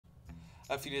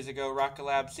A few days ago, Rocket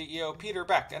Lab CEO Peter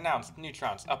Beck announced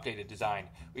Neutron's updated design.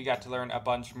 We got to learn a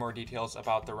bunch more details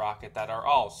about the rocket that are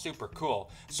all super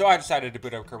cool, so I decided to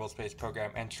boot up Kerbal Space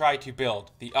Program and try to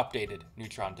build the updated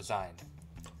Neutron design.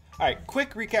 Alright,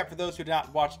 quick recap for those who did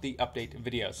not watch the update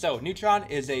video. So, Neutron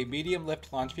is a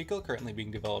medium-lift launch vehicle currently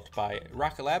being developed by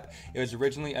Rocket Lab. It was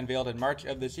originally unveiled in March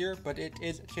of this year, but it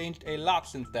is changed a lot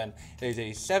since then. It is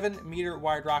a 7-meter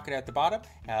wide rocket at the bottom,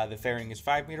 the fairing is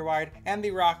 5 meter wide, and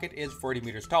the rocket is 40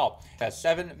 meters tall. It has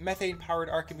 7 methane-powered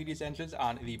Archimedes engines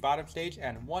on the bottom stage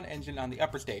and 1 engine on the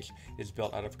upper stage. It is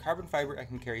built out of carbon fiber and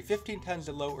can carry 15 tons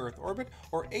to low Earth orbit,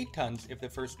 or 8 tons if the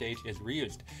first stage is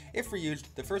reused. If reused,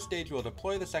 the first stage will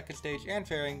deploy the second stage and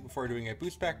fairing before doing a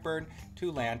boost back burn to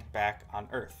land back on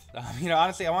Earth.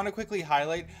 Honestly, I want to quickly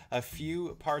highlight a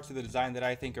few parts of the design that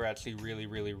I think are actually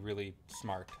really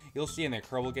smart. You'll see in the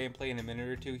Kerbal gameplay in a minute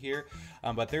or two here,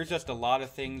 but there's just a lot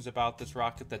of things about this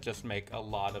rocket that just make a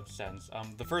lot of sense.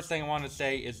 The first thing I want to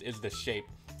say is the shape.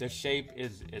 The shape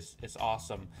is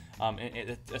awesome,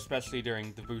 especially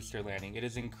during the booster landing. It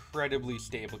is incredibly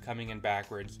stable coming in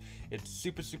backwards. It's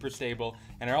super stable,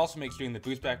 and it also makes doing the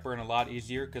boost back burn a lot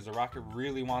easier because the rocket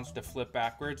really wants to flip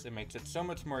backwards. It makes it so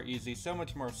much more easy, so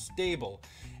much more stable,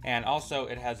 and also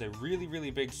it has a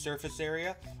really big surface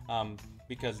area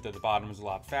because the bottom is a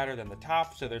lot fatter than the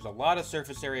top, so there's a lot of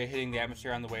surface area hitting the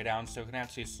atmosphere on the way down, so it can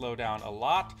actually slow down a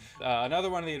lot. Another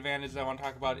one of the advantages I want to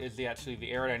talk about is the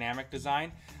aerodynamic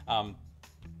design.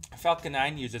 Falcon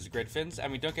 9 uses grid fins. I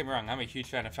mean, don't get me wrong, I'm a huge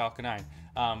fan of Falcon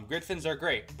 9. Grid fins are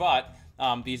great, but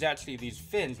these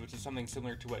fins, which is something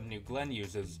similar to what New Glenn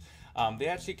uses, they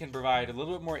actually can provide a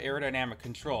little bit more aerodynamic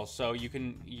control, so you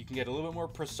can get a little bit more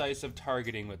precise of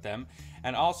targeting with them.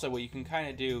 And also what you can kind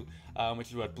of do, which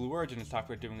is what Blue Origin is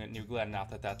talking about doing at New Glenn, not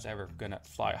that that's ever gonna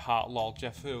fly hot, lol,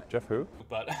 Jeff Who. Jeff Who?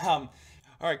 But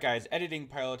alright guys, editing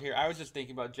pilot here. I was just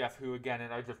thinking about Jeff Who again,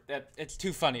 and it's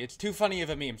too funny. It's too funny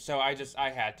of a meme, so I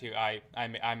had to.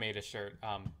 I made a shirt.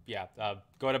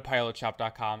 Go to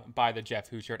pilotshop.com, buy the Jeff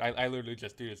Who shirt. I literally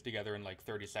just threw this together in like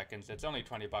 30 seconds. It's only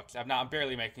 20 bucks. I'm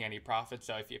barely making any profit,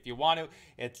 so if you want to,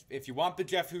 if you want the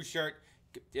Jeff Who shirt,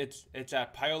 it's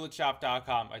at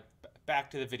pilotshop.com.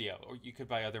 Back to the video, or you could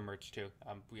buy other merch too.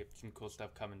 We have some cool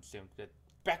stuff coming soon.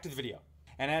 Back to the video.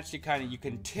 And actually you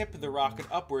can tip the rocket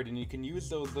upward, and you can use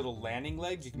those little landing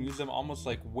legs, you can use them almost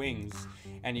like wings,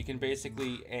 and you can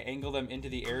basically angle them into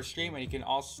the airstream, and you can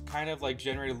also kind of like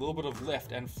generate a little bit of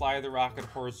lift and fly the rocket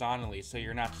horizontally, so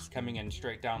you're not just coming in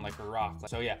straight down like a rock.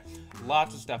 So yeah,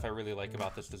 lots of stuff I really like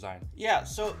about this design. Yeah,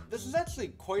 so this is actually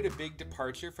quite a big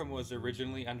departure from what was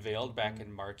originally unveiled back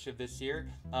in March of this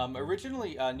year.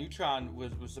 Originally, Neutron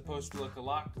was supposed to look a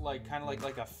lot like, kind of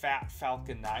like a fat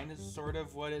Falcon 9 is sort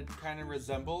of what it kind of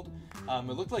resembled. It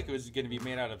looked like it was going to be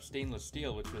made out of stainless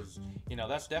steel, which was,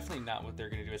 that's definitely not what they're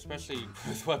going to do, especially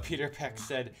with what Peter Beck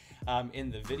said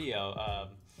in the video. I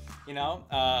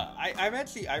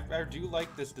do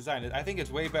like this design. I think it's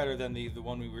way better than the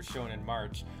one we were shown in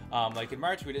March. Like in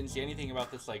March, we didn't see anything about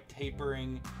this like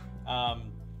tapering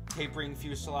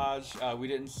fuselage. We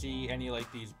didn't see any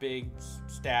like these big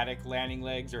static landing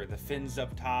legs or the fins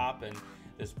up top and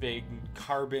this big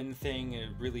carbon thing,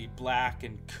 really black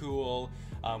and cool.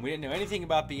 We didn't know anything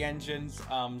about the engines,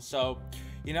 so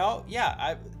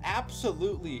yeah,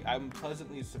 I'm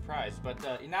pleasantly surprised. But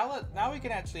now we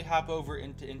can actually hop over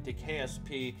into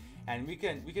KSP, and we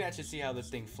can actually see how this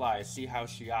thing flies, see how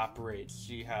she operates,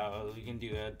 see how we can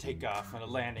do a takeoff and a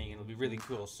landing, and it'll be really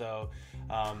cool. So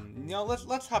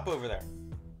let's hop over there.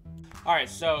 Alright,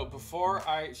 so before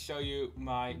I show you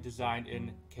my design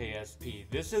in KSP,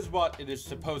 this is what it is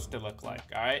supposed to look like,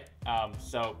 alright?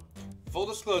 So, full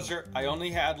disclosure, I only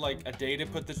had like a day to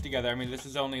put this together. I mean, this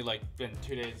has only like been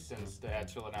 2 days since the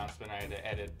actual announcement. I had to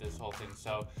edit this whole thing,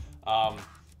 so,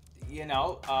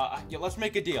 let's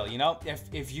make a deal,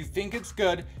 If you think it's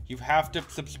good, you have to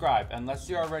subscribe, unless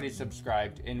you're already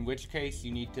subscribed, in which case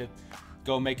you need to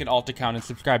go make an alt account and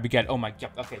subscribe again. Oh my god.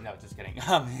 Okay, no, just kidding.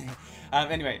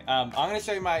 Anyway, I'm going to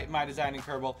show you my design in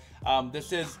Kerbal.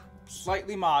 This is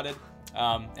slightly modded,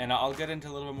 and I'll get into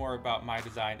a little bit more about my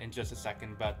design in just a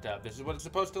second, but this is what it's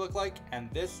supposed to look like, and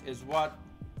this is what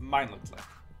mine looks like.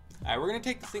 Alright, we're going to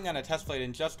take this thing on a test flight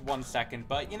in just 1 second,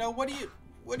 but what do you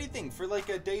think? For like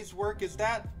a day's work, is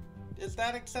that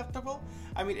acceptable?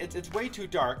 I mean, it's way too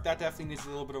dark. That definitely needs a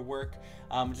little bit of work.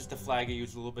 Just the flag I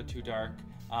use a little bit too dark.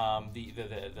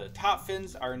 The top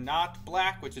fins are not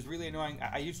black, which is really annoying.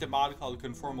 I used a mod called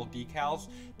conformal decals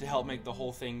to help make the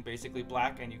whole thing basically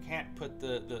black, and you can't put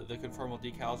the conformal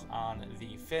decals on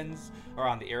the fins or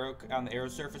on the aero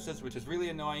surfaces, which is really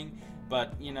annoying.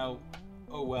 But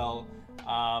oh well.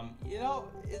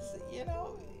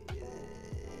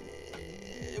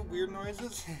 weird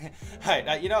noises.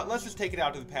 Alright, you know, let's just take it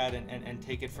out to the pad and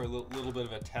take it for a little bit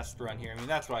of a test run here. I mean,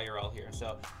 that's why you're all here.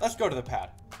 So let's go to the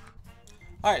pad.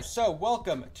 Alright, so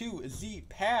welcome to the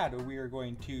pad. We are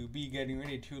going to be getting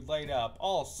ready to light up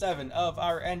all 7 of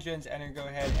our engines and go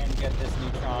ahead and get this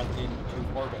Neutron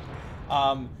into orbit.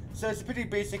 So it's a pretty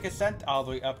basic ascent all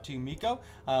the way up to Miko.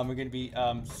 We're going to be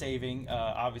saving,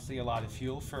 obviously, a lot of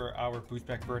fuel for our boost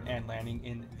back burn and landing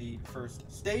in the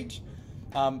first stage.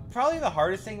 Probably the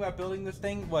hardest thing about building this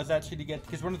thing was actually to get,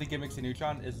 because one of the gimmicks in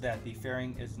Neutron is that the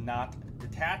fairing is not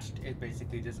detached. It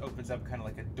basically just opens up kind of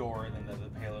like a door, and then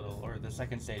the payload or the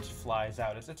second stage flies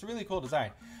out. It's a really cool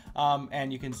design.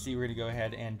 And you can see we're going to go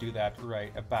ahead and do that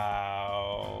right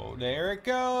about there. It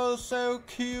goes. So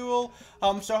cool.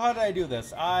 So how did I do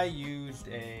this? I used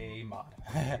a mod.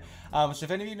 So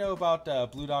if any of you know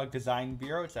about Blue Dog Design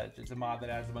Bureau, it's a mod that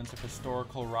adds a bunch of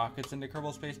historical rockets into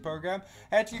Kerbal Space Program.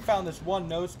 I actually found this one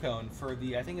nose cone for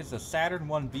the, I think it's the Saturn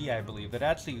 1B, I believe, that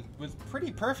actually was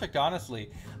pretty perfect,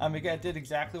 honestly. It did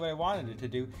exactly what I wanted it to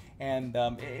do, and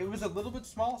it was a little bit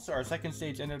small, so our second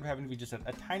stage ended up having to be just a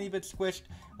tiny bit squished,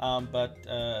 but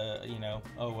you know,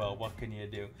 oh well, what can you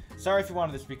do? Sorry if you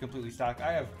wanted this to be completely stock.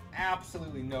 I have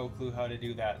absolutely no clue how to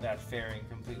do that fairing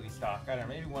completely stock. I don't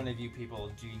know, maybe one of you people,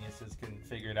 geniuses, can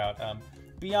figure it out.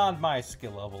 Beyond my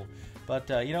skill level. But,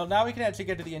 you know, now we can actually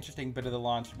get to the interesting bit of the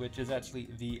launch, which is actually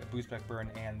the boost back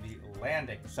burn and the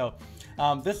landing. So,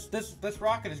 this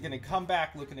rocket is going to come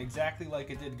back looking exactly like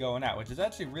it did going out, which is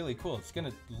actually really cool. It's going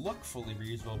to look fully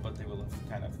reusable, but they will have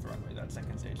kind of thrown away that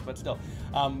second stage. But still,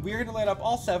 we are going to light up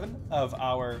all 7 of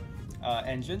our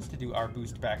engines to do our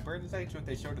boost back burn. This is actually what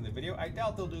they showed in the video. I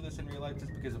doubt they'll do this in real life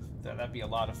just because of that'd be a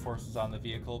lot of forces on the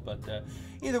vehicle, but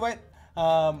either way,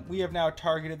 we have now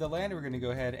targeted the land. We're going to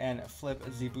go ahead and flip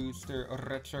the booster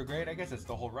retrograde. I guess it's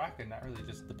the whole rocket, not really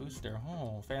just the booster.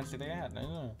 Oh, fancy that.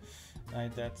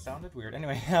 That sounded weird.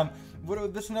 Anyway,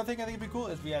 this another thing I think would be cool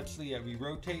is we actually we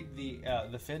rotate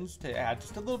the fins to add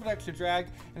just a little bit extra drag.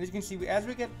 And as you can see, as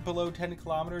we get below 10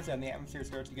 kilometers and the atmosphere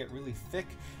starts to get really thick,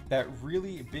 that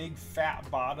really big fat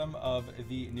bottom of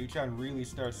the Neutron really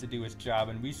starts to do its job,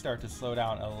 and we start to slow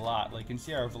down a lot. Like you can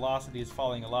see, our velocity is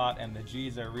falling a lot, and the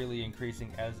G's are really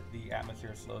increasing as the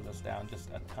atmosphere slows us down just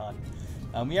a ton.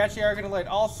 We actually are going to light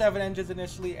all 7 engines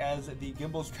initially as the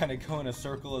gimbals kind of go in a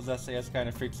circle as SAS kind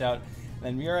of freaks out.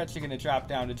 Then we are actually going to drop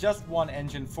down to just 1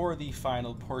 engine for the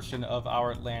final portion of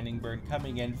our landing burn,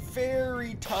 coming in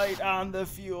very tight on the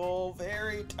fuel,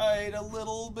 very tight, a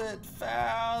little bit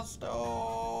fast.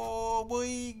 Oh,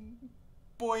 boing,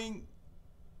 boing,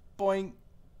 boing,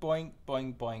 boing,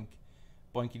 boing, boing,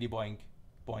 boinkity boink,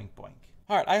 boink, boink.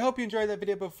 Alright, I hope you enjoyed that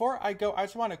video. Before I go, I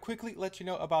just want to quickly let you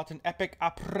know about an epic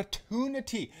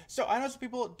opportunity. So I know some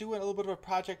people doing a little bit of a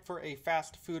project for a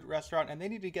fast food restaurant, and they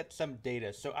need to get some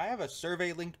data. So I have a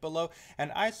survey linked below,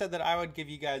 and I said that I would give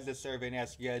you guys this survey and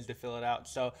ask you guys to fill it out.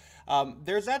 So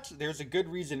there's a good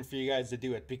reason for you guys to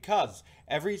do it, because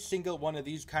every single one of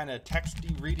these kind of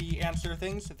texty, ready answer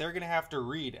things, they're going to have to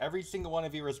read every single one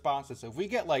of your responses. So if we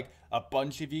get like a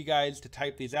bunch of you guys to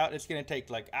type these out, it's going to take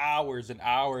like hours and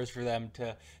hours for them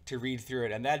to read through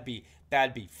it, and that'd be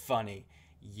funny.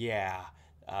 Yeah.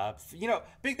 You know,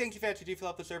 big thanks if you actually do fill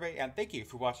out the survey, and thank you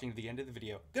for watching to the end of the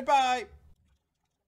video. Goodbye!